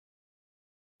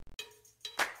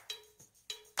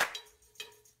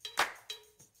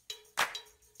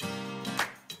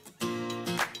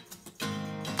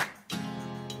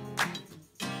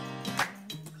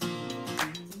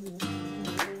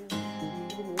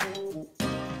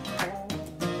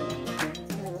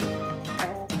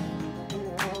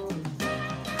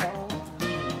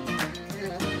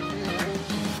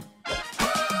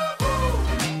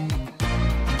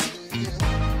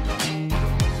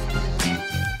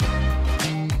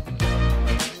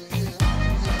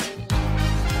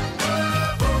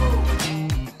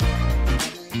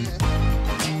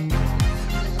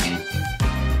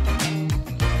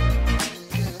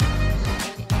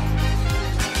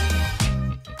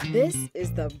This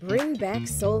is the Bring Back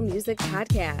Soul Music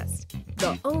Podcast,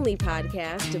 the only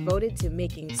podcast devoted to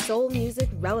making soul music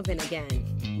relevant again.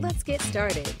 Let's get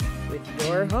started with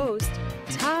your host,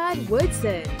 Todd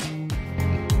Woodson.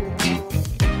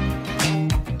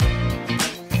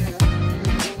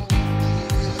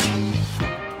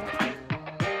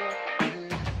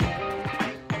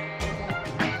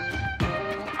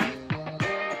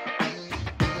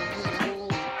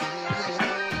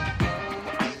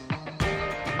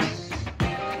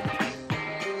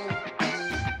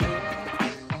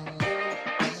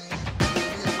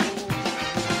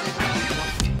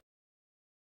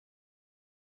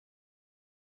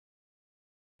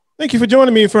 Thank you for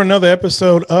joining me for another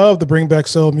episode of the Bring Back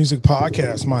Soul Music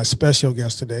Podcast. My special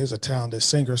guest today is a talented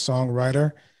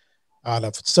singer-songwriter out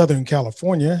of Southern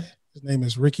California. His name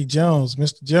is Ricky Jones.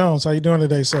 Mr. Jones, how you doing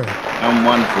today, sir? I'm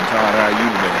wonderful, Todd. How are you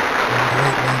today?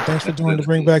 Great, man. Thanks for joining the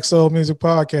Bring Back Soul Music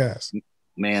Podcast.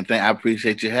 Man, I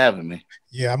appreciate you having me.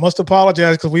 Yeah, I must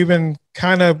apologize because we've been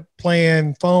kind of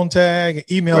playing phone tag,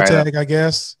 email tag, I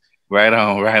guess. Right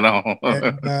on.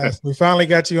 And, we finally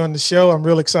got you on the show. I'm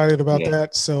real excited about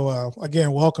that. So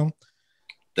again, welcome.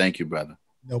 Thank you, brother.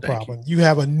 No problem. You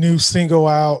have a new single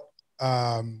out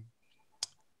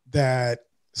that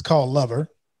is called Lover.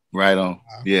 Right on.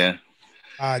 Yeah.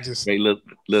 I just great little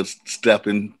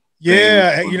stepping.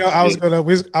 Yeah, thing. You know, I was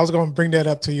gonna bring that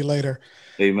up to you later.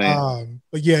 Amen.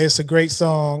 But yeah, it's a great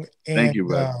song. And, thank you,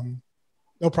 brother.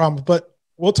 No problem. But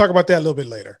we'll talk about that a little bit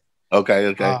later.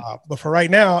 Okay. But for right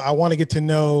now, I want to get to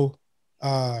know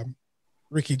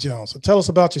Ricky Jones. So tell us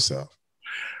about yourself.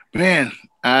 Man,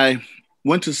 I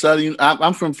went to Southern.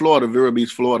 I'm from Florida, Vero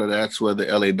Beach, Florida. That's where the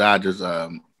LA Dodgers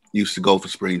used to go for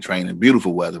spring training.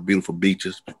 Beautiful weather, beautiful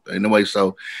beaches. Anyway,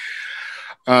 so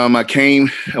I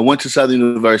went to Southern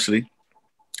University.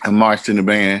 I marched in the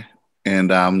band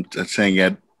and I sang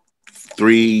at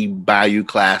 3 Bayou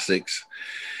Classics.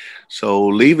 So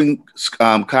leaving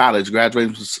college,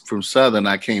 graduating from Southern,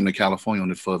 I came to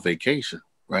California for a vacation,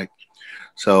 right?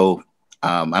 So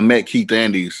I met Keith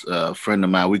Andes, a friend of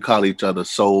mine. We call each other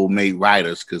soulmate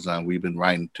writers because we've been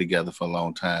writing together for a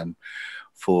long time.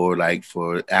 For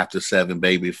After 7,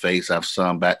 Babyface, I've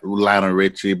sung Lionel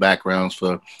Ritchie, backgrounds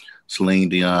for Celine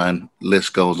Dion,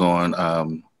 list goes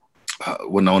on.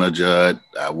 Winona Judd.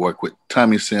 I work with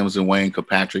Tommy Sims and Wayne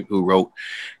Kirkpatrick, who wrote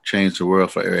 "Change the World"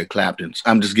 for Eric Clapton.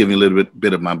 I'm just giving you a little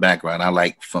bit of my background. I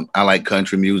like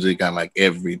country music. I like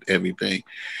everything.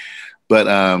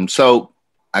 But so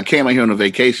I came out here on a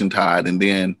vacation, Todd, and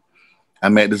then I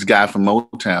met this guy from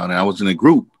Motown, and I was in a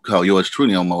group called Yours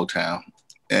Truly on Motown.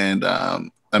 And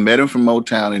I met him from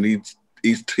Motown, and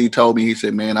he told me, he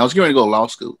said, man, I was going to go to law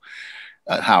school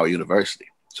at Howard University.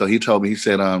 So he told me, he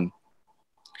said,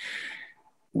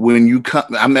 when you come,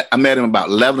 I met him about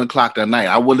 11 o'clock that night.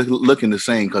 I wasn't looking the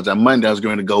same because on Monday I was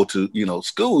going to go to,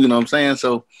 school, you know what I'm saying?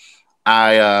 So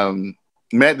I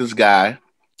met this guy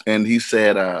and he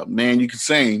said, man, you can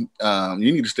sing.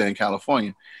 You need to stay in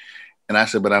California. And I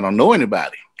said, but I don't know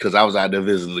anybody because I was out there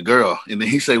visiting the girl. And then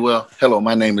he said, well, hello,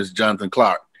 my name is Jonathan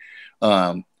Clark.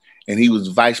 And he was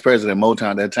vice president of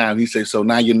Motown at that time. He said, so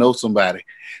now you know somebody.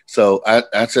 So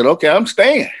I said, okay, I'm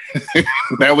staying.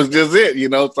 That was just it,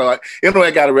 So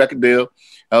I got a record deal.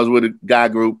 I was with a guy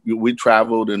group. We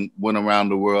traveled and went around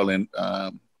the world and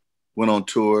went on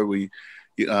tour.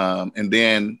 And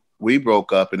then we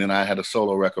broke up, and then I had a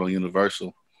solo record on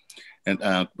Universal. And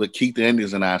but Keith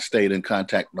Andes and I stayed in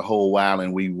contact the whole while,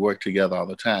 and we worked together all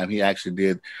the time. He actually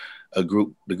did the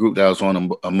group that I was on,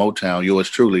 a Motown, Yours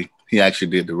Truly. He actually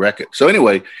did the record. So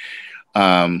anyway,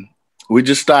 we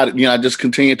just started, I just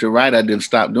continued to write. I didn't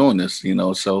stop doing this,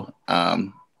 So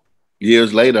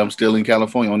years later, I'm still in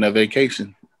California on that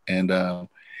vacation. And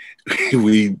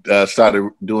we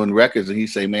started doing records. And he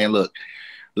said, man, look,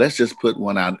 let's just put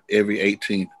one out every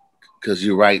 18th because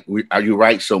you're right. You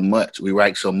write so much. We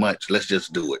write so much. Let's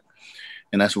just do it.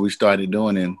 And that's what we started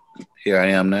doing. And here I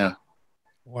am now.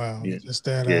 Wow. Yeah. Just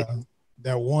that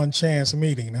one chance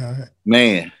meeting, huh?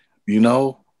 Man.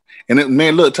 And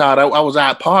look, Todd, I was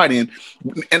out partying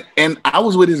and I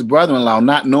was with his brother-in-law,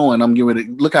 not knowing I'm getting ready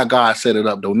to, look how God set it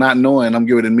up though, not knowing I'm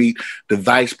getting ready to meet the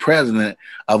vice president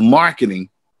of marketing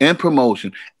and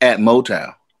promotion at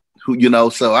Motown, who,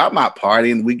 so I'm out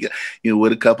partying, we get,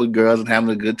 with a couple of girls and having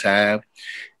a good time.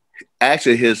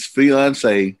 Actually, his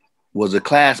fiance was a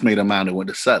classmate of mine that went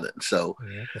to Southern. So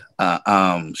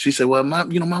she said, well, my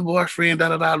boyfriend,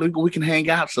 we can hang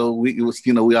out. So we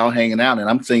all hanging out and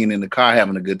I'm singing in the car,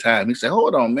 having a good time. He said,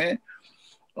 hold on, man.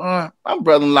 My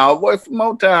brother-in-law, boy from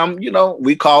Motown,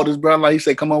 we called his brother-in-law. He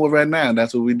said, come over right now. And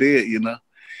that's what we did,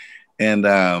 And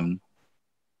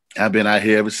I've been out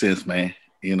here ever since, man.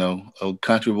 you know, a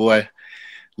country boy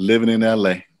living in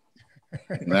LA.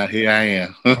 Now here I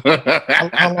am.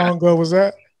 How long ago was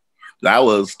that? That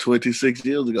was 26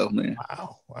 years ago, man.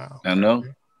 Wow. I know.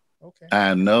 Okay.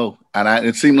 I know. And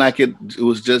it seemed like it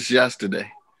was just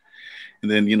yesterday. And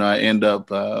then, you know, I end up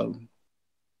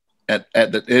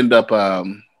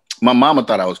my mama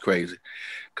thought I was crazy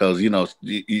because, you know,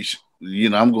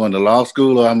 I'm going to law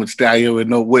school or I'm going to stay out here with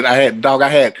no wood. I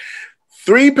had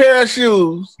 3 pair of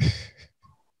shoes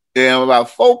and about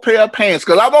 4 pair of pants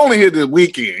because I'm only here this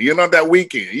weekend, you know, that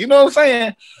weekend. You know what I'm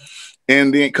saying?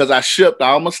 And then because I shipped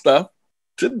all my stuff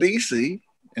to DC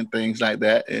and things like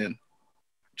that. And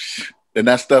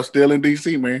that stuff's still in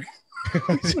DC, man.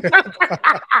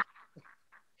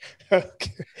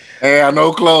 Okay. Hey, I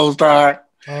no clothes, Todd.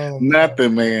 Oh,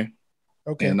 nothing, man.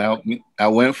 Okay. And I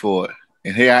went for it.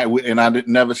 And here I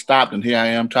never stopped. And here I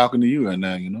am talking to you right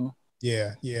now, you know?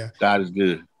 Yeah, yeah. God is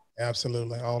good.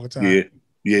 Absolutely. All the time.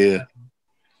 Yeah.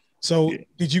 So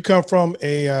did you come from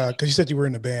because you said you were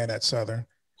in the band at Southern?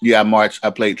 Yeah, I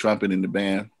played trumpet in the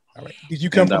band. All right. Did you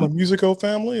come from a musical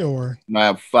family or?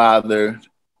 My father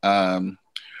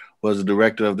was the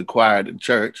director of the choir at the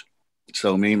church.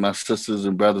 So me and my sisters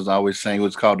and brothers always sang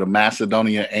what's called the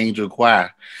Macedonian Angel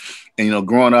Choir. And, you know,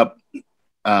 growing up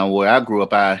where I grew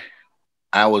up, I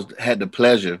had the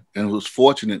pleasure and was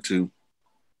fortunate to,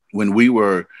 when we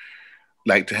were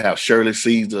like to have Shirley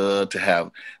Caesar, to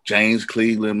have James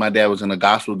Cleveland. My dad was in a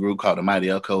gospel group called the Mighty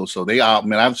Echoes. So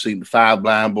I've seen the 5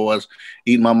 blind boys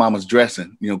eating my mama's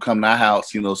dressing, you know, come to our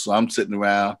house, you know, so I'm sitting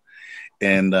around.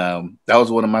 And that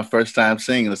was one of my first times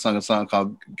singing. I sung a song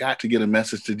called "Got to Get a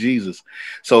Message to Jesus."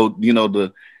 So, you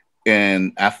know,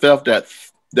 and I felt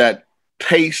that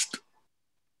taste,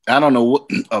 I don't know what,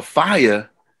 a fire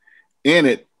in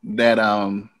it that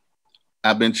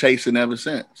I've been chasing ever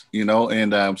since, you know.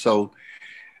 And so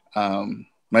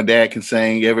my dad can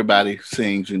sing, everybody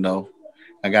sings, you know.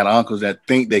 I got uncles that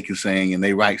think they can sing and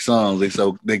they write songs.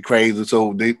 They crazy.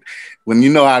 So when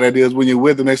you know how that is when you're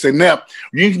with them, they say, "Nep,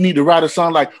 you need to write a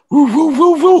song like woo woo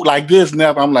woo woo like this."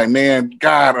 Nep, I'm like, man,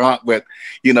 God, but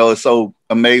you know, it's so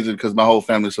amazing because my whole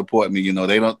family support me. You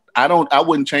know, I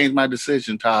wouldn't change my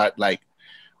decision, Todd. Like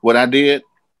what I did,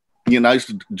 you know, I used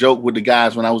to joke with the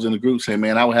guys when I was in the group, saying,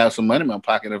 "Man, I would have some money in my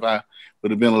pocket if I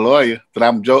would have been a lawyer." But I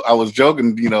was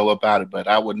joking, you know, about it. But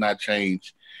I would not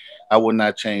change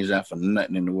that for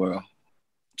nothing in the world.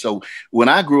 So when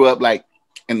I grew up, like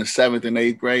in the 7th and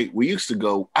 8th grade, we used to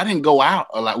go. I didn't go out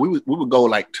a lot. We would go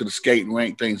like to the skating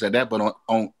rink, things like that. But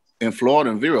in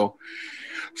Florida and Vero,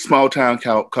 small town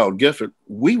called Gifford,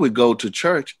 we would go to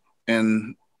church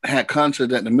and had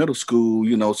concerts at the middle school.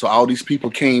 You know, so all these people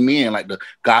came in, like the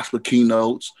gospel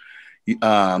keynotes. You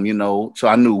know, so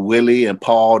I knew Willie and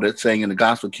Paul that sang in the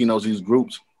gospel keynotes, these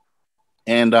groups,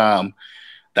 and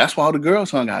that's where all the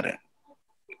girls hung out at.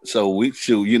 So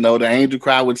you know, the angel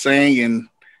choir would sing, and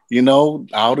you know,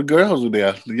 all the girls were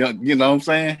there. You know what I'm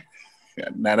saying?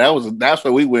 Now that's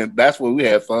where we went. That's where we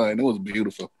had fun. It was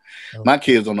beautiful. Okay. My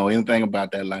kids don't know anything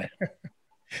about that life.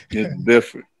 It's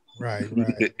different. Right.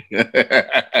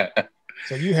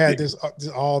 So you had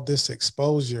all this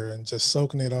exposure and just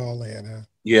soaking it all in, huh?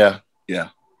 Yeah.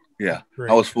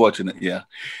 Great. I was fortunate. Yeah,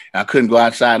 I couldn't go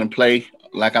outside and play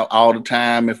like all the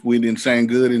time if we didn't sing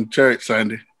good in church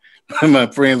Sunday. My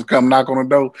friends come knock on the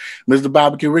door. "Mr.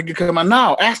 Bobby, can Ricky come out?"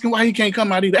 "No, ask him why he can't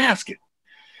come out either. Ask it."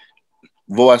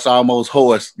 Voice almost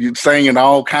hoarse. You singing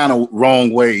all kind of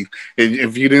wrong ways.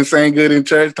 If you didn't sing good in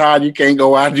church, Todd, you can't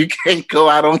go out. You can't go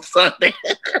out on Sunday.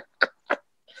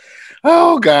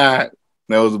 Oh God,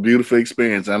 that was a beautiful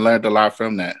experience. I learned a lot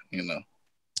from that. You know.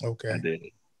 Okay. I did.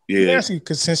 Yeah.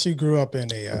 Because since you grew up in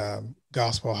a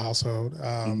gospel household,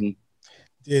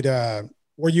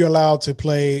 were you allowed to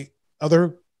play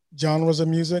other genres of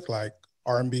music like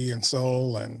R&B and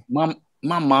soul? And my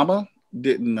mama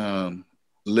didn't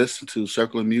listen to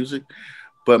secular music,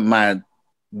 but my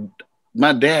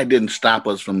dad didn't stop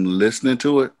us from listening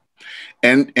to it.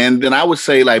 And then I would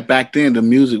say, like, back then the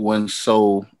music wasn't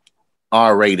so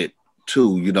R-rated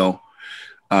too, you know.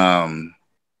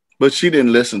 But she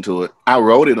didn't listen to it. I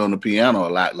wrote it on the piano a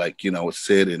lot, like, you know,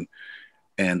 sit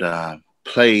and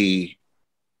play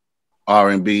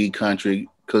R&B, country,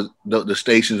 because the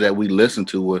stations that we listened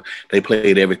to they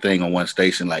played everything on one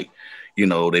station. Like, you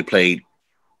know, they played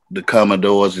the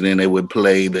Commodores and then they would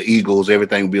play the Eagles.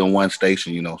 Everything would be on one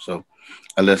station, you know. So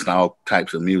I listen to all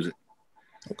types of music.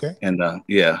 Okay. And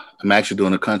yeah, I'm actually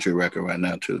doing a country record right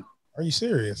now too. Are you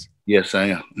serious? Yes, I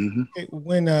am. Mm-hmm. Okay,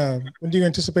 when do you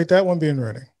anticipate that one being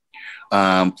ready?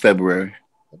 February.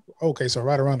 Okay, so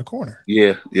right around the corner.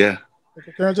 Yeah.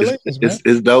 Congratulations, man.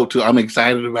 It's dope too. I'm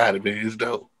excited about it, man. It's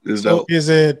dope. It's dope. Is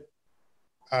it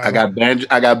I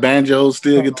got banjos,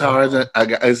 steel guitars.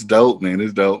 It's dope, man.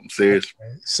 It's dope. Serious.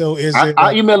 Okay. So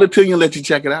I'll email it to you and let you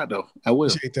check it out, though. I will.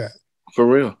 Appreciate that. For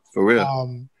real.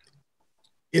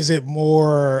 Is it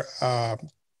more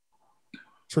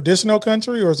traditional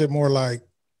country, or is it more like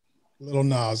Little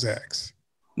Nas X?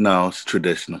 No, it's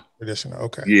traditional. Traditional.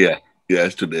 Okay. Yeah,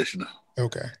 it's traditional.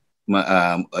 Okay.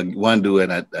 My one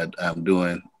duet I'm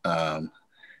doing.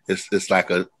 It's like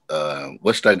a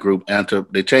what's that group?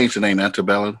 They changed the name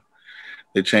Antebellum.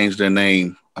 They changed their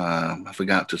name. I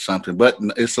forgot to something, but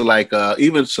it's like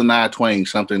even Sanaa Twain,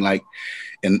 something like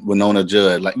in Winona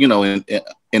Judd, like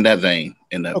in that vein.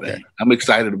 Vein. I'm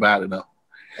excited about it though.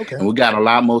 Okay. And we got a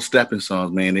lot more stepping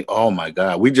songs, man. Oh my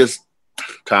God, we just,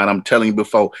 Todd, I'm telling you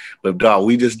before, but dog,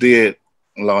 we just did.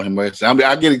 Lord have mercy. I mean,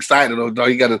 I get excited though,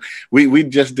 dog. We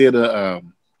just did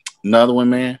another one,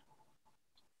 man.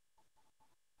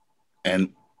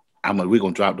 And we're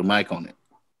gonna drop the mic on it.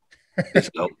 It's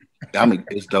dope.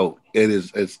 It's dope.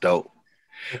 It's dope.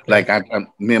 Okay. Like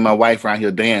me and my wife around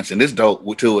here dancing. It's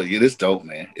dope to it. It's dope,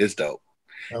 man. It's dope.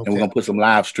 Okay. And we're gonna put some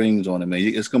live streams on it, man.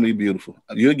 It's gonna be beautiful.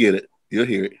 You'll get it. You'll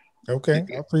hear it. Okay,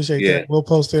 I appreciate that. We'll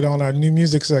post it on our new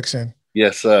music section.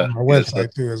 Yes, sir. On our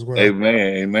website too, as well.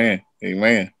 Amen.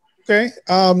 Okay.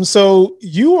 So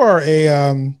you are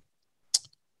you've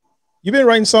been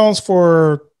writing songs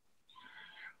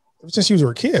since you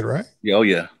were a kid, right? Oh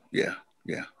yeah.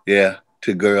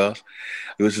 To girls.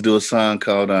 I used to do a song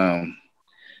called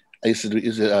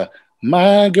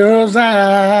My Girl's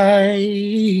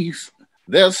Eyes,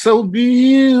 they're so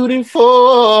beautiful.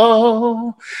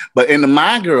 But in the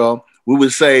My Girl, we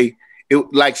would say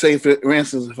it, like say for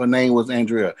instance, if her name was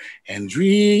Andrea's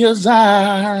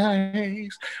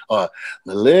eyes, or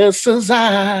Melissa's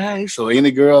eyes. So any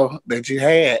girl that you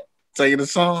had singing the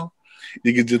song,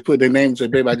 you could just put their name and say,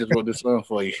 babe, I just wrote this song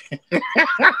for you.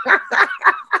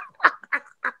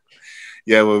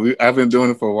 Yeah, well, I've been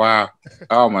doing it for a while.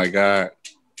 Oh my God.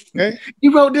 Okay.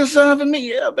 You wrote this song for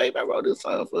me? Yeah, babe, I wrote this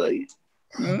song for you.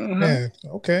 Mm-hmm. Man,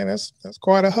 okay, that's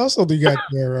quite a hustle you got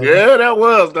there. Yeah, that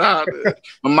was.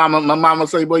 My mama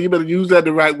say, boy, you better use that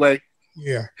the right way.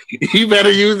 Yeah. You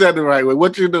better use that the right way.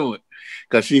 What you doing?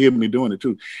 Because she heard me doing it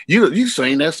too. You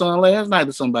sang that song last night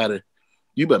to somebody.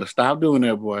 You better stop doing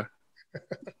that, boy.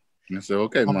 I said,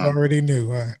 okay, Mom. I already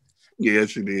knew, huh?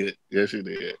 Yes, she did.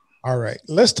 All right.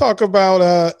 Let's talk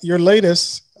about your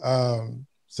latest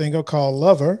single called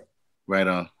Lover. Right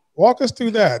on. Walk us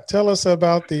through that. Tell us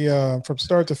about the from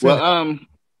start to finish.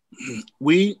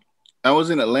 Well, I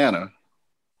was in Atlanta,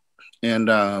 and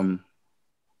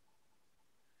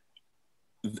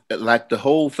like the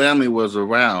whole family was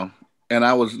around, and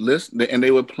I was listening, and they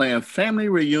were playing Family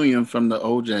Reunion from the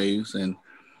OJs,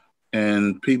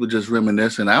 and people just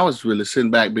reminiscing. I was really sitting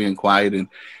back, being quiet and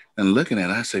looking at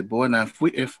it. I say, boy, now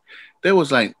if there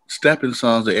was like stepping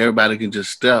songs that everybody can just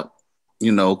step,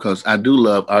 because I do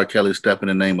love R. Kelly's Step in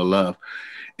the Name of Love.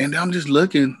 And I'm just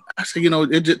looking, I say,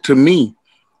 to me,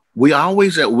 we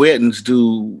always at weddings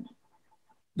do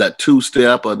that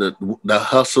two-step or the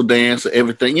hustle dance or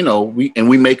everything,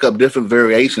 we make up different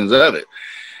variations of it.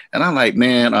 And I'm like,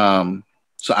 man, I'm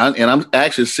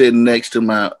actually sitting next to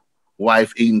my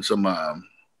wife eating some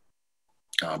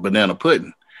banana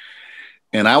pudding.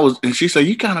 And she said,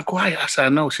 you kind of quiet. I said, I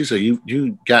know. She said,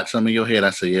 you got some in your head. I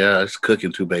said, yeah, it's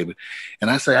cooking too, baby.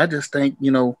 And I said, I just think,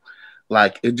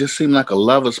 like it just seemed like a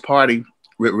lover's party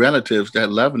with relatives that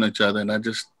loving each other. And I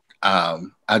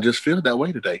just feel that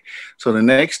way today. So the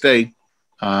next day,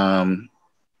 that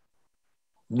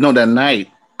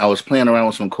night I was playing around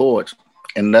with some chords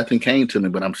and nothing came to me,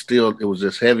 but it was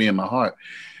just heavy in my heart.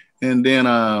 And then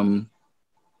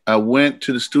I went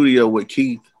to the studio with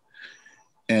Keith.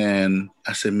 And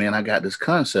I said, man, I got this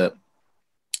concept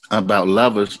about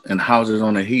lovers and houses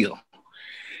on a hill.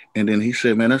 And then he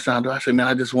said, man, that sounds good. I said, man,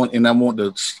 I want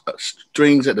the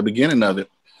strings at the beginning of it,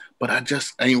 but I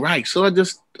just ain't right. So I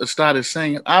just started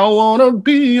singing, I want to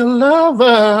be a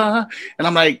lover. And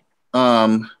I'm like,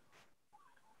 I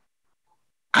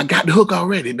got the hook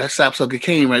already. That sapsucker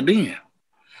came right then.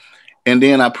 And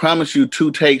then I promise you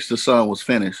 2 takes, the song was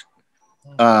finished.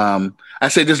 I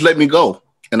said, just let me go.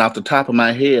 And off the top of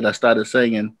my head, I started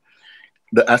singing.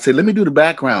 I said, let me do the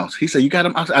backgrounds. He said, you got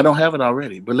them? I said, I don't have it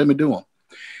already, but let me do them.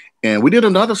 And we did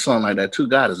another song like that too.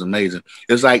 God is amazing.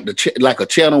 It's like like a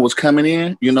channel was coming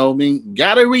in, you know what I mean?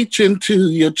 Gotta reach into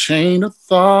your chain of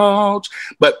thoughts.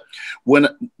 But when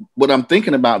I'm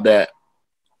thinking about that,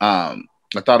 I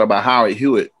thought about Howard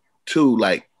Hewitt too,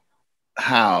 like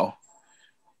how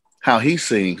he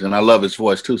sings, and I love his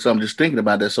voice too. So I'm just thinking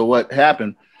about that. So what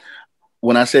happened?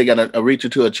 When I say got to reach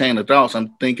into a chain of thoughts,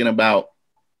 I'm thinking about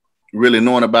really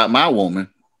knowing about my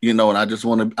woman you know, and I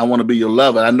want to be your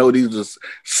lover. I know these are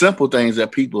simple things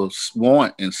that people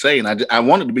want and say, and I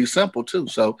want it to be simple too.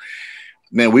 So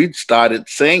then we started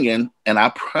singing, and I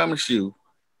promise you,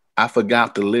 I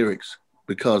forgot the lyrics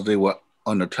because they were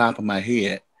on the top of my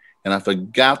head, and I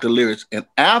forgot the lyrics. And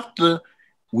after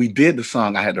we did the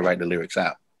song, I had to write the lyrics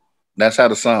out. That's how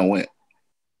the song went.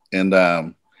 And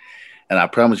I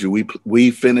promise you,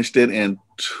 we finished it in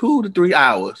 2 to 3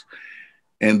 hours.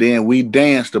 And then we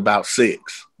danced about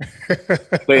 6,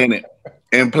 playing it,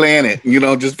 you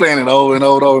know, just playing it over and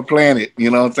over, playing it, you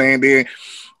know what I'm saying?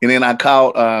 Then I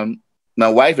called, my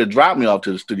wife had dropped me off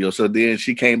to the studio. So then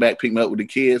she came back, picked me up with the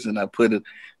kids, and I put it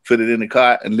in the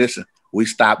car. And listen, we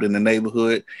stopped in the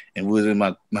neighborhood, and we was in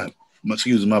my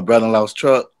brother-in-law's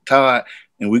truck, Todd,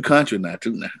 and we country now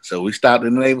too now. So we stopped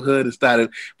in the neighborhood and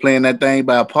started playing that thing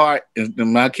by a park, and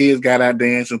my kids got out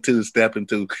dancing too, stepping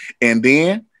too. And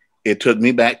then it took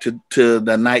me back to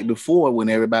the night before when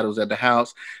everybody was at the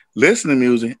house listening to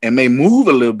music and may move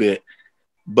a little bit.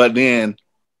 But then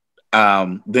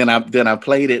I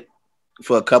played it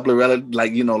for a couple of relatives,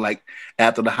 like, you know, like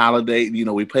after the holiday, you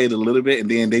know, we played a little bit and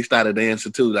then they started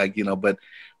dancing too, like, you know, but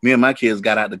me and my kids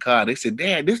got out the car. They said,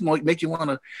 Dad, this might make you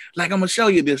want to, like, I'm going to show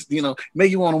you this, you know,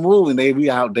 make you want to move. And we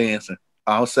out dancing,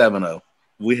 all 7 of them.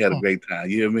 We had a great time.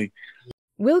 You hear me?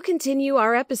 We'll continue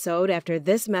our episode after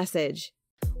this message.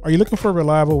 Are you looking for a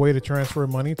reliable way to transfer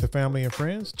money to family and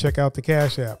friends? Check out the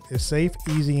Cash App. It's safe,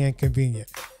 easy, and convenient.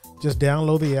 Just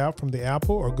download the app from the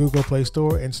Apple or Google Play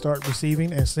Store and start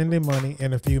receiving and sending money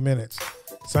in a few minutes.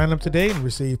 Sign up today and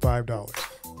receive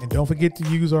 $5. And don't forget to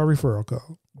use our referral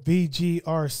code,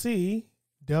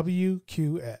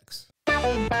 VGRCWQX.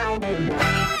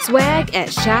 Swag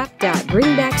at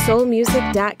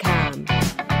shop.bringbacksoulmusic.com.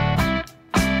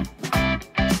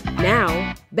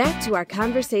 Now, back to our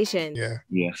conversation. Yeah.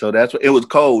 So that's what it was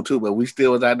cold too, but we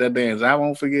still was out there dancing. I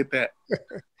won't forget that.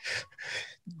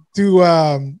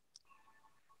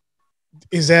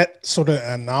 Is that sort of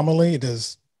an anomaly? Do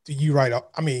you write?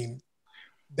 I mean,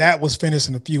 that was finished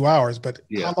in a few hours, but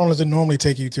how long does it normally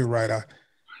take you to write a?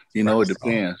 You know, it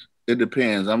depends. It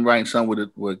depends. I'm writing some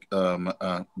with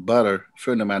Butter, a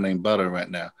friend of mine named Butter right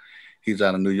now. He's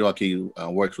out of New York. He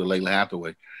works with Layla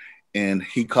Hathaway, and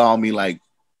he called me like,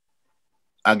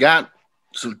 I got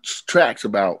some tracks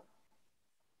about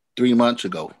 3 months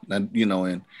ago, and you know,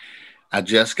 and I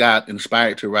just got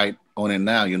inspired to write on it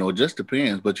now. You know, it just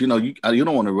depends. But you know, you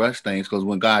don't want to rush things, because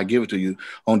when God give it to you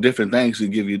on different things, He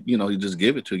give you, you know, He just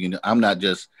give it to you. I'm not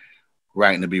just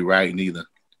writing to be writing either.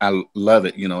 I love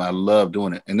it. You know, I love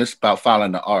doing it, and it's about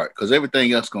following the art, because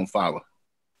everything else gonna follow.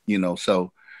 You know,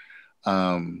 so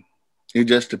it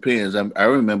just depends. I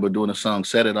remember doing a song,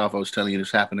 Set It Off. I was telling you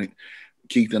this happening.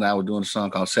 Keith and I were doing a song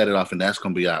called Set It Off, and that's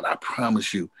going to be out. I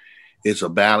promise you, it's a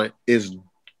ballad. I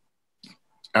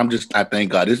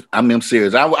thank God. I'm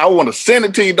serious. I want to send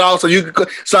it to you, dog, so you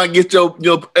can get your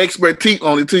expertise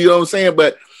on it too, you know what I'm saying?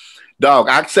 But, dog,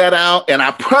 I sat down, and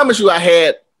I promise you I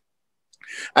had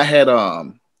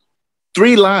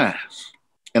 3 lines,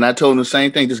 and I told him the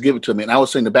same thing, just give it to me. And I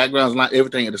was saying the backgrounds, line,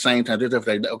 everything at the same time, just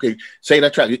everything. Okay, say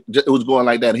that track. It was going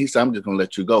like that, and he said, I'm just going to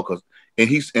let you go,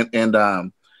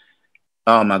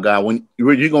 oh my God! When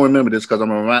you're gonna remember this, because I'm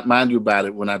gonna remind you about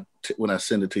it when I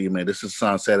send it to you, man. This is the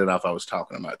song "Set It Off" I was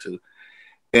talking about too,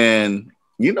 and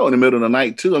you know, in the middle of the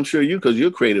night too. I'm sure because you're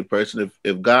a creative person.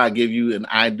 If God give you an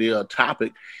idea, a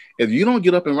topic, if you don't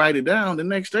get up and write it down, the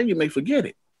next day you may forget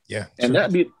it. Yeah, and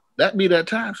that be that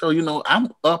time. So you know,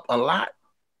 I'm up a lot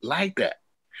like that.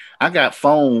 I got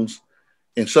phones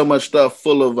and so much stuff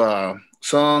full of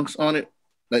songs on it.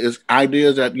 Like it's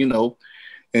ideas that you know.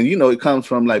 And, you know, it comes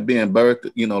from like being birthed,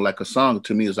 you know, like a song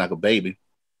to me is like a baby,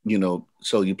 you know,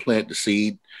 so you plant the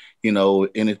seed, you know,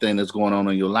 anything that's going on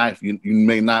in your life, you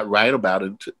may not write about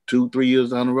it 2, 3 years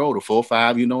down the road or 4 or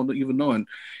 5, you don't even know. And,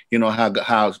 you know,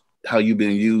 how you've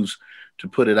been used to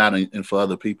put it out and for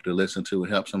other people to listen to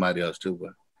and help somebody else too.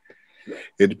 But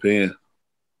it depends.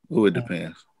 It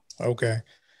depends. Okay.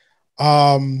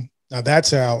 Now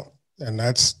that's out, and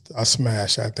that's a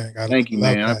smash, I think. Thank you,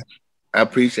 man. I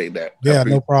appreciate that. Yeah,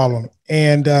 no problem.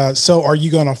 And so are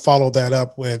you going to follow that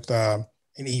up with an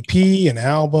EP, an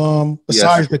album,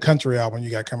 besides the country album you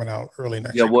got coming out early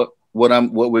next year? Yeah, what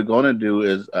we're going to do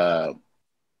is the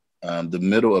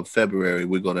middle of February,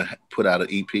 we're going to put out an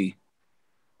EP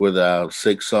with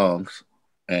 6 songs.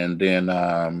 And then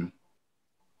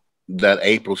that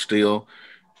April still,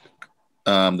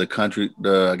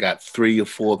 I got 3 or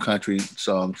 4 country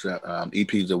songs,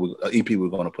 EP we're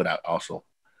going to put out also.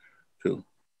 Too.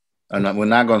 And we're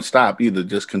not going to stop either.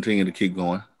 Just continue to keep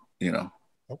going, you know.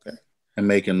 Okay. And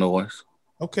making noise.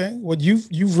 Okay. Well,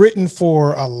 you've written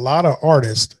for a lot of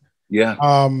artists. Yeah.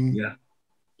 Yeah.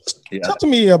 Talk to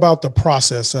me about the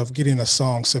process of getting a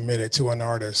song submitted to an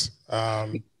artist.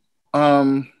 I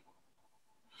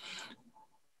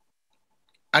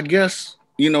guess,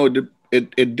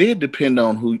 it did depend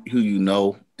on who you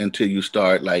know until you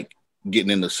start like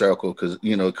getting in the circle, because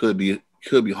it could be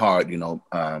hard, and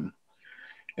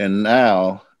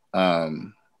now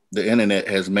the internet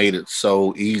has made it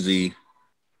so easy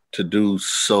to do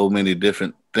so many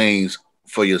different things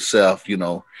for yourself,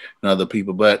 and other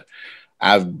people. But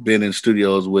I've been in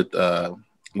studios with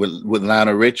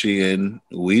Lionel Ritchie, and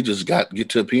we just get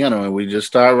to a piano and we just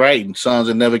start writing songs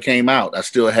that never came out. I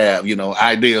still have,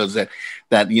 ideas that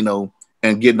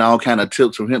and getting all kind of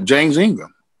tips from him. James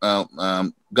Ingram,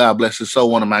 God bless his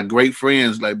soul, one of my great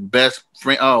friends, like best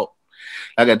friend. Oh,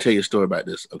 I got to tell you a story about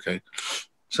this. Okay.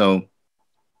 So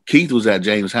Keith was at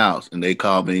James' house and they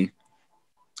called me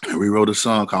and we wrote a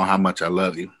song called How Much I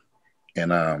Love You.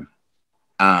 And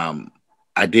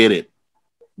I did it.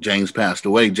 James passed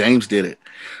away. James did it.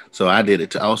 So I did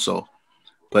it also.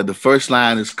 But the first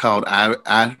line is called,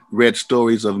 I read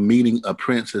stories of meeting a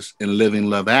princess and living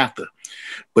love after.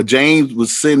 But James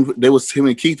was sitting, him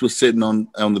and Keith was sitting on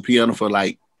the piano for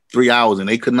like 3 hours and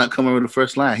they could not come over the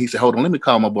first line. He said, hold on, let me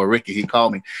call my boy Ricky. He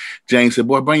called me. James said,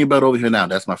 boy, bring your butt over here now.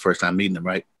 That's my first time meeting him,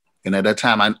 right? And at that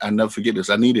time, I never forget this.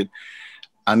 I needed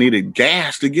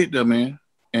gas to get there, man.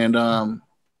 And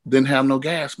didn't have no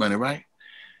gas money, right?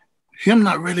 Him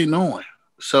not really knowing.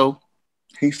 So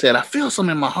he said, I feel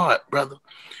something in my heart, brother.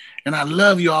 And I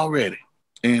love you already.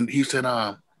 And he said,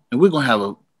 and we're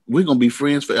gonna be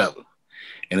friends forever.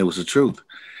 And it was the truth.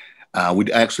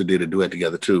 We actually did a duet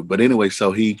together too. But anyway,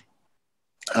 so he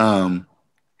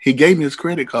gave me his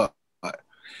credit card.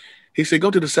 He said,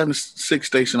 go to the 76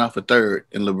 station off of 3rd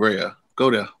in La Brea. Go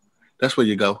there. That's where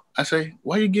you go. I say,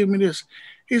 why you giving me this?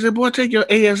 He said, boy, take your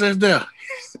ASS there.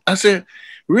 I said,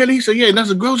 really? He said, yeah, that's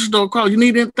a grocery store across. You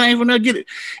need anything from there? Get it.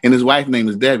 And his wife's name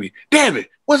is Debbie. Debbie,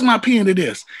 what's my pen to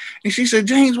this? And she said,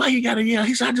 James, why you got to yell?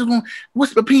 He said, I just want,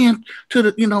 what's the pen to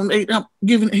the, I'm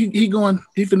giving, he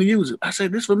finna use it. I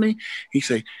said, this for me? He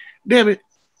said, Debbie,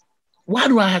 why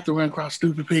do I have to run across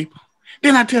stupid people?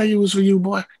 Then I tell you it was for you,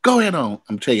 boy. Go ahead on.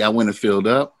 I'm telling you, I went and filled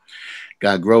up,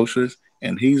 got groceries,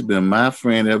 and he's been my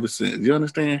friend ever since. You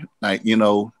understand? Like,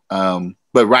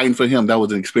 but writing for him, that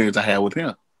was an experience I had with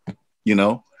him,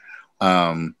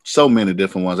 so many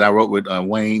different ones. I wrote with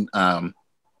Wayne,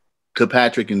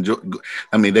 Kilpatrick, and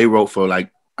they wrote for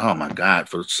like, oh my God,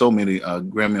 for so many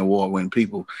Grammy Award winning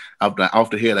people off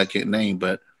the head I can't name,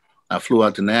 but I flew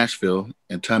out to Nashville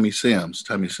and Tommy Sims,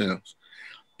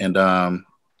 and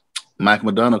Mike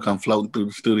McDonald come floating through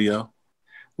the studio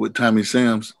with Tommy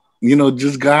Sims.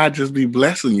 Just God just be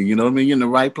blessing you. You know what I mean? You're in the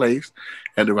right place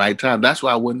at the right time. That's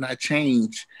why I would not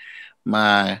change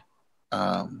my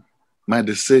my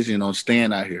decision on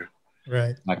staying out here,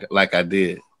 right? Like I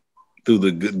did through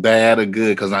the good, bad or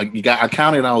good, because I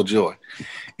count it all joy,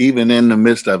 even in the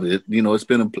midst of it. It's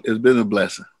been a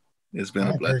blessing. It's been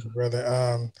a blessing,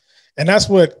 brother. And that's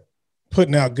what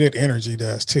putting out good energy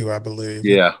does too, I believe.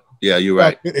 Yeah, you're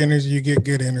right. Good energy, you get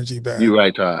good energy back. You're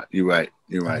right, Todd. You're right.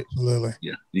 Absolutely.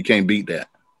 Yeah, you can't beat that.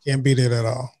 Can't beat it at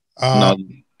all. No.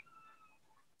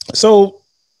 So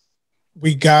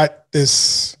we got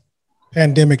this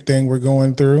pandemic thing we're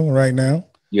going through right now.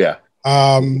 Yeah.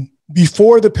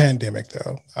 Before the pandemic,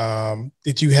 though,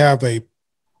 did you have a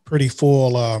pretty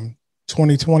full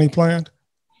 2020 planned?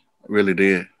 I really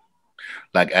did.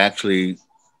 Like actually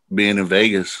being in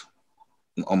Vegas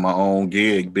on my own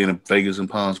gig, being in Vegas and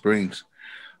Palm Springs,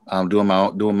 doing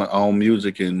my own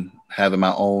music and having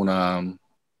my own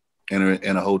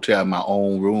in a hotel, my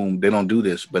own room. They don't do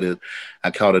this, but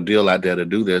I caught a deal out there to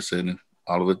do this, and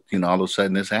all of a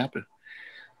sudden this happened.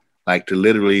 Like to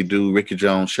literally do Ricky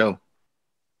Jones' show.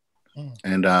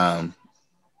 And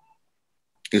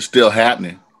it's still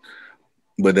happening,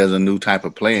 but there's a new type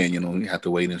of plan. You have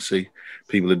to wait and see.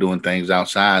 People are doing things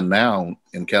outside now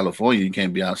in California. You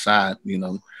can't be outside,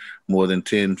 more than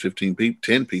 10, 15 people,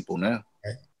 10 people now.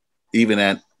 Right. Even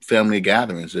at family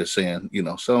gatherings, they're saying,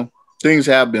 so things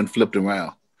have been flipped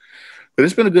around. But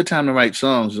it's been a good time to write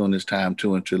songs on this time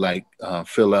too, and to like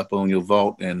fill up on your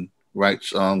vault and write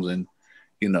songs and,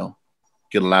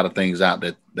 get a lot of things out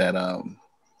that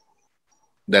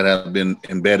have been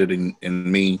embedded in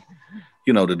me,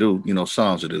 to do,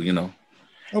 songs to do,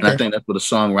 Okay. And I think that's what a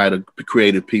songwriter,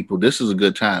 creative people, this is a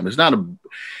good time. It's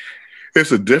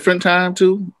a different time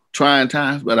too, trying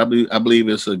times, but I believe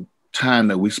it's a time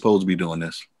that we're supposed to be doing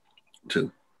this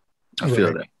too. I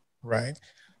feel that. Right.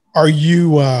 Are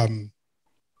you,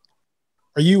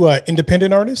 Are you an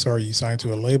independent artist, or are you signed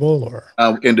to a label, or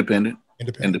Independent?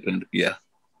 independent? Independent. Yeah.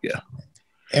 Yeah.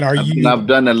 And I've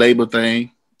done the label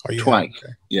thing twice.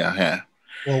 Okay. Yeah, I have.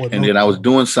 Well, And then I was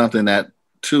doing something that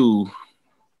too,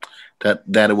 that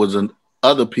it was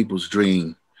other people's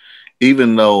dream.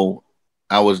 Even though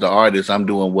I was the artist, I'm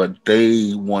doing what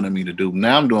they wanted me to do.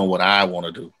 Now I'm doing what I want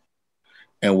to do,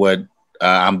 and what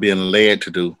I'm being led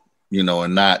to do,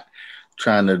 and not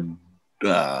trying to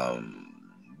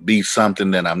be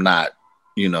something that I'm not,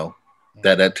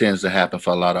 that tends to happen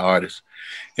for a lot of artists.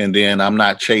 And then I'm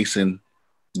not chasing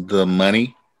the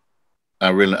money.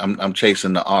 I'm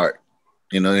chasing the art,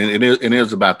 and it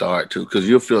is about the art too, because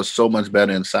you'll feel so much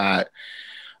better inside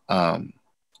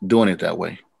doing it that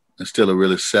way, instead of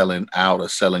really selling out or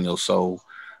selling your soul,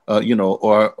 or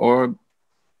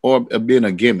being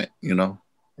a gimmick,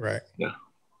 Right. Yeah.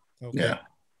 Okay. Yeah.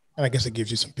 And I guess it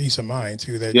gives you some peace of mind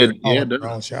too, that Yeah, you're calling your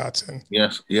own shots. And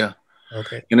yes, yeah.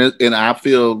 Okay. And I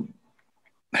feel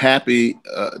happy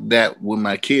that when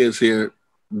my kids hear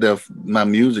my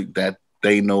music, that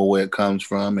they know where it comes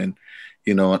from, and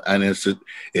and it's a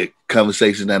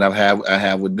conversation that I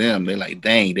have with them. They're like,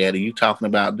 "Dang, Daddy, you talking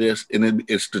about this?" And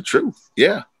it's the truth.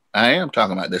 Yeah, I am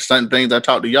talking about this. Certain things I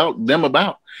talk to them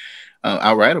about.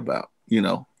 I write about.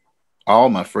 All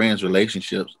my friends'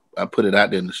 relationships. I put it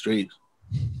out there in the streets.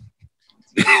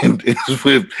 and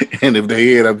if they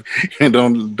hear it, and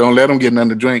don't let them get nothing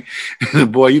to drink.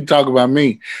 Boy, you talk about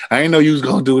me. I didn't know you was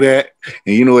gonna do that.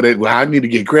 And you know what? Well, I need to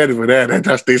get credit for that. That's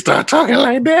just they start talking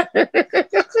like that.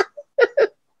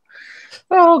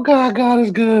 Oh God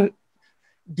is good.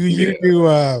 Do you do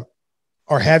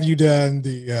or have you done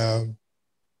the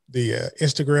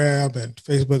Instagram and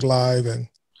Facebook Live? And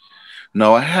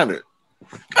no, I haven't.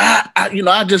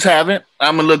 I just haven't.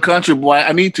 I'm a little country boy.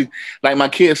 I need to, like my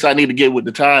kids, I need to get with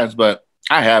the times, but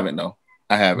I haven't. No,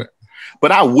 I haven't.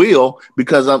 But I will,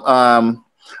 because I'm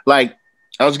like,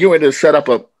 I was getting ready to set up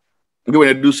getting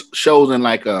ready to do shows in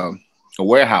like a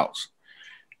warehouse,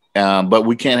 but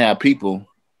we can't have people,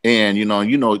 and you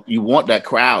want that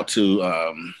crowd to,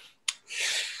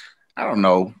 I don't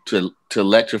know, to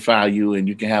electrify you, and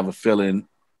you can have a feeling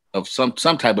of some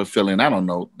type of feeling. I don't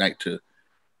know, like to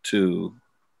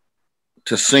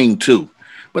sing too.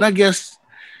 But I guess,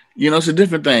 it's a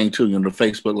different thing too. The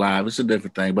Facebook Live, it's a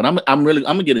different thing. But I'm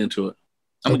gonna get into it.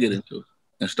 I'm gonna get into it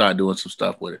and start doing some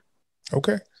stuff with it.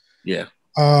 Okay. Yeah.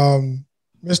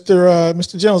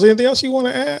 Mr. Jones, anything else you want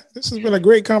to add? This has been a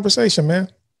great conversation, man.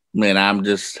 Man, I'm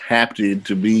just happy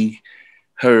to be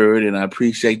heard, and I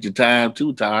appreciate your time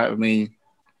too, Todd. I mean,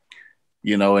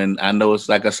 and I know it's,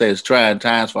 like I say, it's trying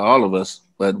times for all of us,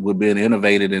 but we're being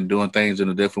innovative and doing things in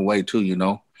a different way too,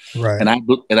 Right.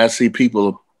 And I see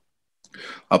people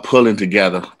are pulling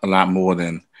together a lot more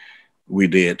than we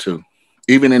did too.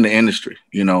 Even in the industry,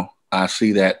 I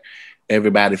see that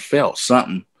everybody felt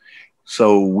something.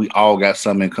 So we all got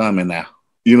something in common now.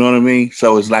 You know what I mean?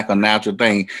 So it's like a natural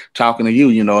thing. Talking to you,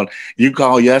 you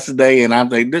called yesterday, and I'm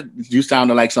like, you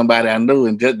sounded like somebody I knew,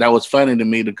 and that was funny to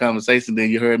me, the conversation. Then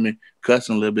you heard me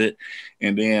cussing a little bit,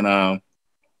 and then I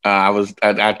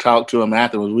talked to him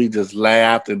afterwards. We just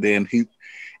laughed, and then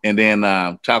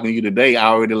talking to you today, I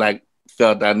already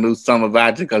felt I knew something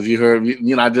about you, because you heard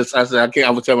me. I said I can't.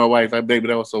 I would tell my wife, baby,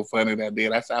 that was so funny that day.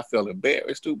 I said I felt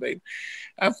embarrassed too, baby.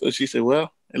 She said,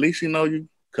 well, at least you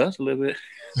cuss a little bit.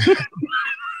 I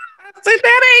said,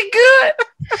 that ain't good.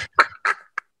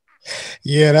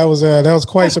 Yeah, that was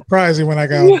quite surprising when I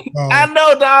got. I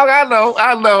know, dog. I know.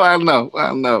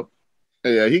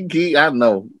 Yeah,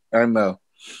 I know.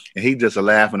 And he just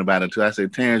laughing about it too. I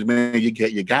said, Terrence, man,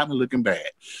 you got me looking bad.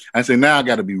 I said, now I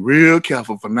got to be real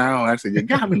careful for now. I said, you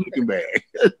got me looking bad.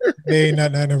 Ain't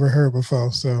nothing I never heard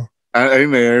before. So,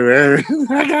 amen.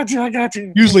 I got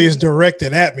you. Usually it's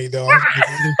directed at me though.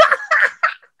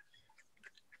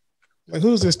 Like,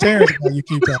 who's this Terrence guy you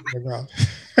keep talking about?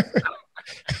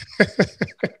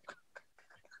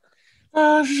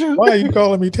 Oh, shoot. Why are you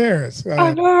calling me Terrence?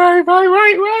 I know,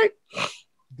 right.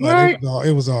 Right.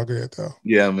 It was all good though.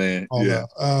 Yeah, man. Yeah.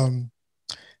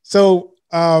 So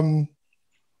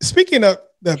speaking of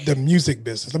the music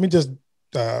business, let me just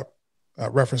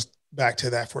reference back to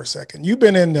that for a second. You've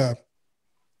been in the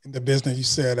business, you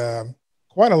said,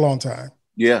 quite a long time.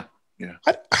 Yeah.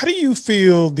 How do you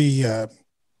feel the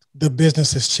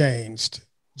business has changed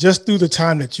just through the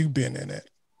time that you've been in it?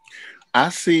 I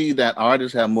see that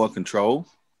artists have more control.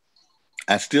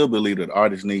 I still believe that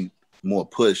artists need more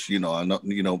push,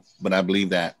 but I believe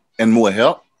that, and more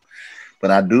help.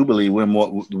 But I do believe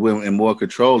we're in more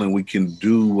control, and we can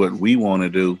do what we want to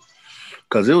do.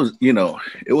 Because it was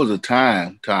a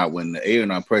time, Todd, when the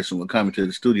A&R person would come into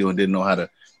the studio and didn't know how to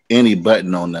any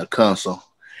button on the console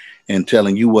and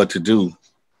telling you what to do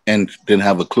and didn't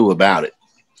have a clue about it.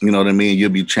 You know what I mean? You'll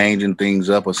be changing things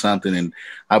up or something. And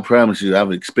I promise you,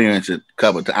 I've experienced it a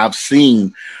couple of times. I've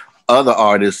seen other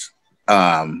artists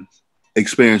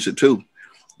experience it too.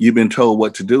 You've been told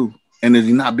what to do and then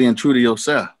you're not being true to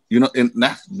yourself. You know, and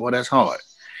that's hard.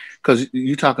 Because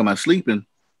you talking about sleeping.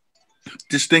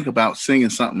 Just think about singing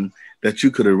something that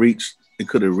you could have reached. It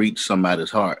could have reached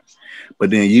somebody's heart, but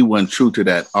then you weren't true to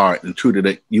that art and true to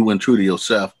that. You weren't true to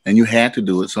yourself, and you had to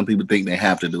do it. Some people think they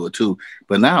have to do it too,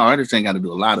 but now artists ain't got to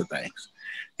do a lot of things.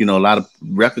 You know, a lot of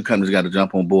record companies got to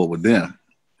jump on board with them,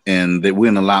 and we're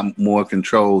in a lot more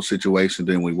controlled situation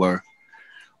than we were.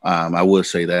 I would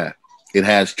say that it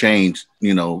has changed.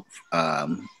 You know,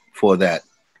 for that.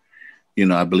 You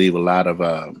know, I believe a lot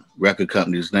of record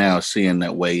companies now are seeing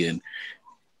that way and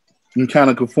kind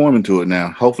of conforming to it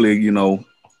now. Hopefully, you know,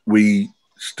 we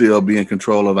still be in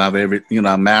control of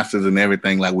our masters and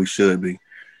everything like we should be,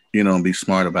 you know, and be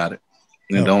smart about it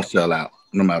and don't sell out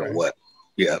no matter what.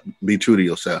 Yeah, be true to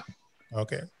yourself.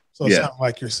 Okay, so it sounds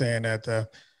like you're saying that the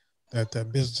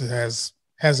business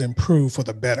has improved for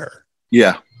the better.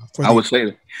 Yeah. I would say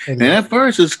that. And at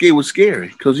first it was scary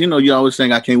because, you know, you always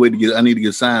think I need to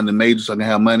get signed to major so I can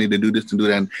have money to do this and do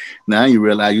that. And now you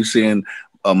realize you're seeing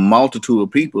a multitude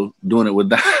of people doing it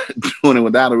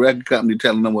without a record company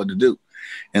telling them what to do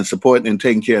and supporting and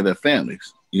taking care of their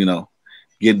families, you know,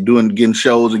 getting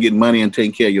shows and getting money and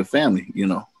taking care of your family, you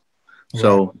know. Right.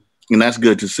 So, and that's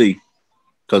good to see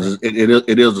because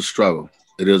it is a struggle.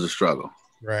 It is a struggle.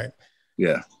 Right.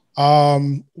 Yeah.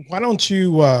 Why don't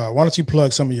you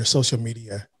plug some of your social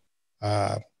media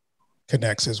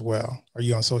connects as well? Are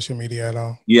you on social media at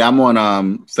all? Yeah, I'm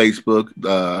on Facebook,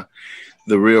 The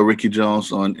Real Ricky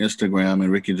Jones on Instagram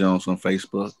and Ricky Jones on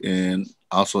Facebook. And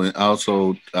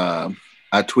also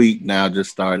I tweet now,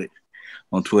 just started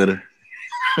on Twitter.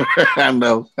 I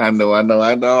know. I'm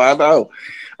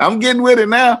getting with it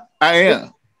now. I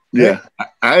am. Yeah,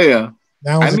 I am.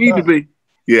 I need to be.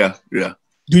 Yeah.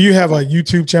 Do you have a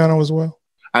YouTube channel as well?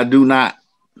 I do not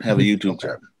have a YouTube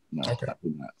channel. No, okay. I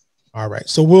do not. All right.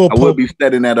 So I will be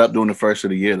setting that up during the first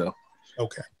of the year, though.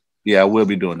 Okay. Yeah, I will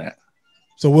be doing that.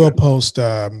 So we'll post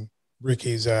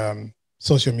Ricky's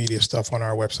social media stuff on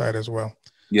our website as well.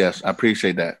 Yes, I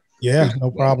appreciate that. Yeah, no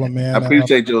problem, man. I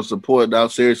appreciate your support, now,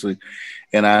 seriously.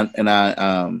 And I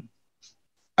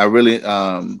really,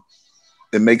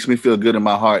 it makes me feel good in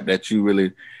my heart that you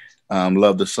really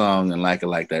love the song and like it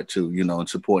like that too, you know, and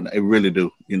support it. It really do,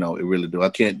 you know, it really do. I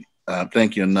can't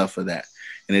thank you enough for that.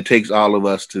 And it takes all of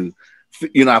us to,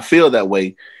 you know, I feel that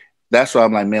way. That's why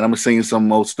I'm like, man, I'm gonna sing you some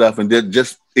more stuff and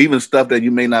just even stuff that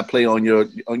you may not play on your,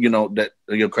 you know, that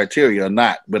your criteria or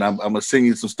not. But I'm gonna sing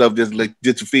you some stuff just like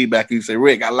get your feedback. And you say,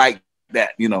 Rick, I like that,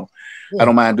 you know. Yeah. I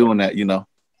don't mind doing that, you know.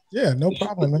 Yeah, no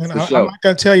problem, man. I'm not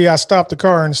gonna tell you I stopped the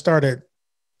car and started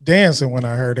dancing when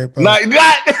I heard it, but but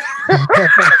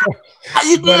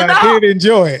I did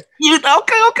enjoy it.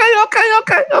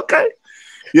 Okay.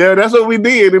 Yeah, that's what we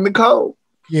did in the cold.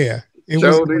 Yeah, it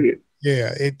was.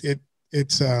 Yeah,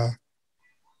 it's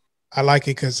I like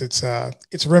it because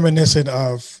it's reminiscent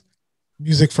of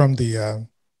music from the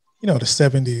you know, the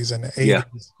 70s and the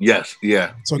 80s. Yes,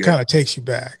 yeah. So it kind of takes you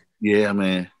back. Yeah,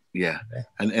 man. Yeah.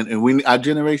 And our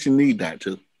generation need that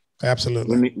too.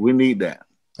 Absolutely. We need that.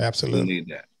 Absolutely. We need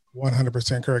that.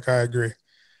 100% correct. I agree.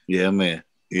 Yeah, man.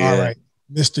 Yeah. All right.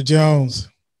 Mr. Jones.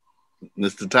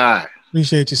 Mr. Ty.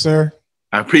 Appreciate you, sir.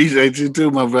 I appreciate you too,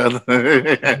 my brother.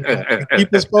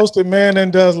 Keep us posted, man,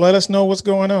 and let us know what's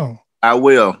going on. I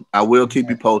will keep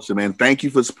you posted, man. Thank you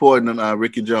for supporting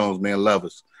Ricky Jones, man. Love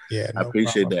us. Yeah, I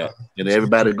appreciate that. And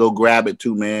everybody go grab it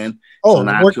too, man. Oh,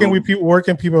 where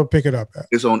can people pick it up at?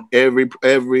 It's on every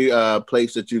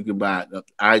place that you can buy it.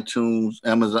 iTunes,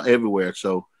 Amazon, everywhere.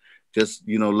 So just,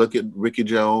 you know, look at Ricky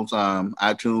Jones,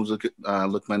 iTunes,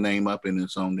 look my name up and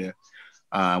it's on there.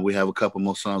 We have a couple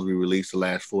more songs we released the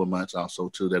last 4 months also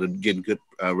too that are getting good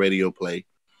radio play.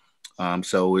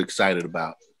 So we're excited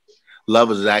about.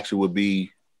 Lovers actually would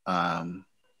be on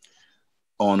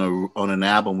an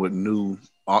album with new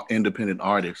independent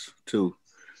artists too.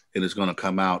 And it's going to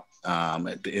come out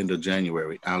at the end of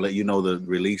January. I'll let you know the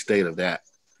release date of that.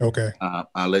 Okay.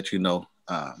 I'll let you know.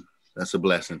 That's a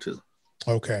blessing too.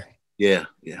 Okay. Yeah.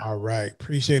 All right.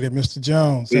 Appreciate it, Mr.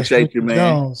 Jones. Appreciate you, man.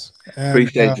 Jones. And,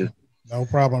 appreciate you. No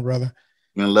problem, brother.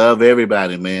 And love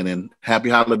everybody, man. And happy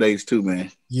holidays too,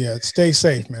 man. Yeah. Stay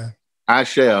safe, man. I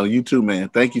shall. You too, man.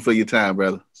 Thank you for your time,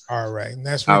 brother. All right. And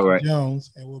that's Ricky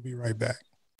Jones, and we'll be right back.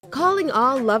 Calling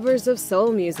all lovers of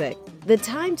soul music. The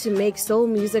time to make soul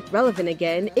music relevant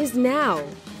again is now.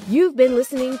 You've been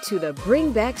listening to the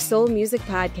Bring Back Soul Music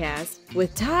Podcast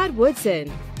with Todd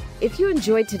Woodson. If you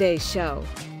enjoyed today's show,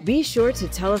 be sure to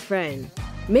tell a friend.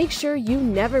 Make sure you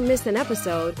never miss an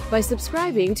episode by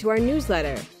subscribing to our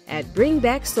newsletter at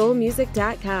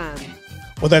bringbacksoulmusic.com.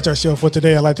 Well, that's our show for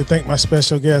today. I'd like to thank my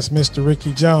special guest, Mr.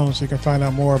 Ricky Jones. You can find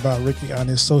out more about Ricky on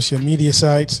his social media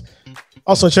sites.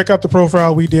 Also, check out the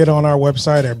profile we did on our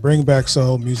website at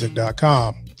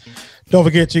bringbacksoulmusic.com. Don't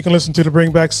forget, you can listen to the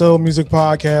Bring Back Soul Music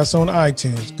Podcast on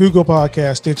iTunes, Google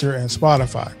Podcast, Stitcher, and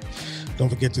Spotify. Don't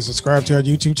forget to subscribe to our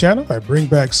YouTube channel at Bring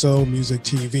Back Soul Music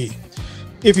TV.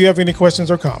 If you have any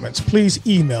questions or comments, please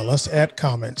email us at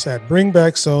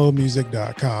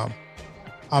comments@bringbacksoulmusic.com.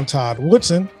 I'm Todd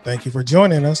Woodson. Thank you for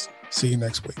joining us. See you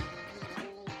next week.